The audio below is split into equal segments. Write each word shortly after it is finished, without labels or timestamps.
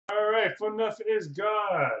right,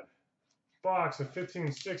 PhaneufisGod's box of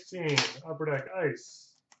 15/16 Upper Deck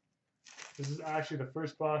Ice. This is actually the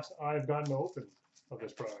first box I've gotten to open of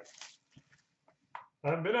this product. I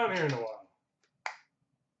haven't been out here in a while.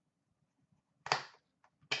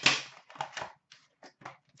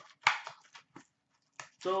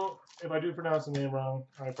 So, if I do pronounce the name wrong,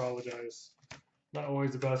 I apologize. Not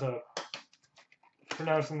always the best at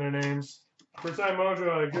pronouncing their names. First time Mojo,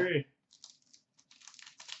 I agree.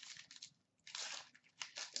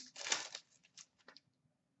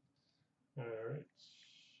 Alright.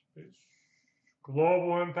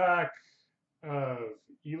 Global impact of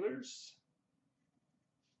Ehlers.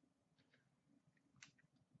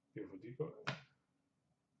 Beautiful decoy.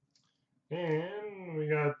 And we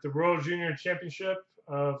got the World Junior Championship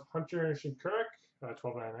of Hunter Shinkarek,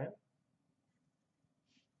 $12.99.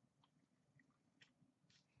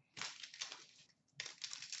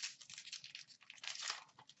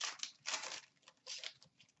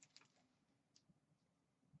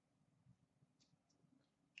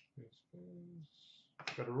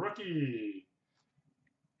 Got a rookie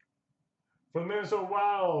for the Minnesota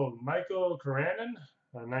Wild, Michael Karanen,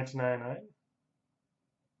 $19.99. I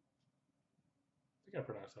think I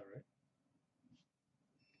pronounced that right.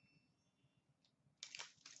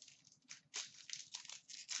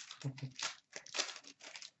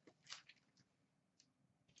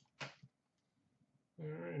 All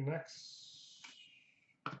right, next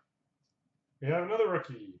we have another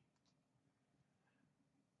rookie,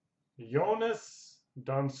 Jonas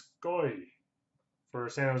Donskoy for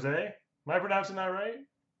San Jose. Am I pronouncing that right? Am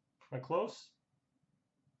I close?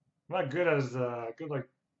 I'm not good as good like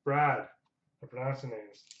Brad at pronouncing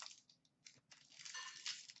names.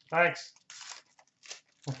 Thanks.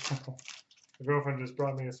 My girlfriend just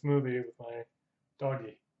brought me a smoothie with my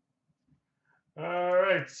doggy. All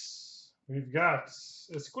right, we've got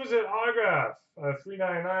exquisite autograph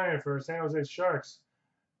 $3.99 for San Jose Sharks,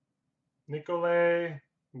 Nikolai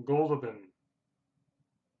Goldobin.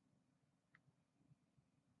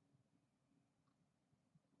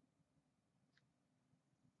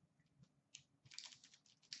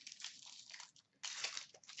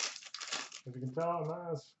 As you can tell, I'm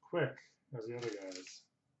not as quick as the other guys.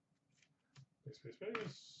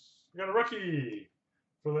 We got a rookie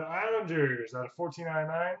for the Islanders at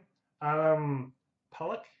 $14.99. Adam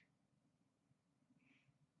Pelech.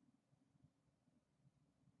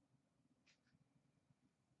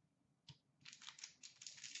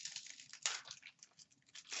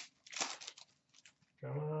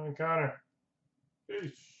 Come on, Connor.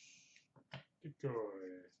 Peace. Decoy.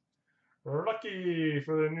 Lucky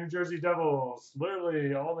for the New Jersey Devils.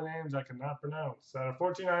 Literally all the names I cannot pronounce. At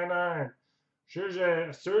 $14.99.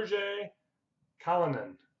 Sergei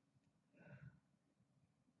Kalinin.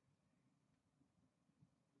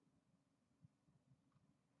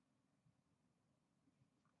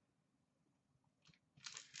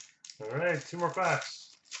 All right, two more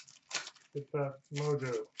packs. Get that mojo.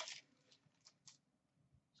 Let's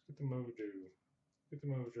get the mojo. Get the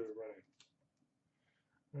mojo running.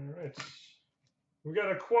 All right. We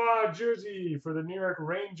got a quad jersey for the New York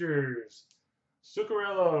Rangers.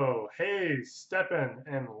 Zuccarello, Hayes, Stepan,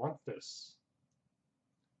 and Lundqvist.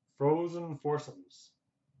 Frozen foursomes.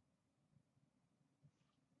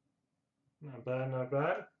 Not bad, not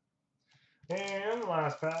bad. And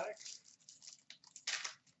last pack.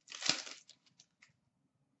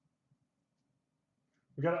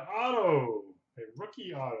 We got an auto, a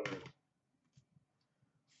rookie auto.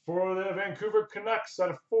 For the Vancouver Canucks at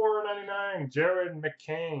 $4.99, Jared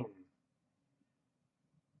McCain.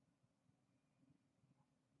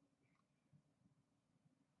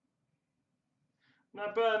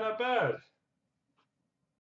 Not bad, not bad.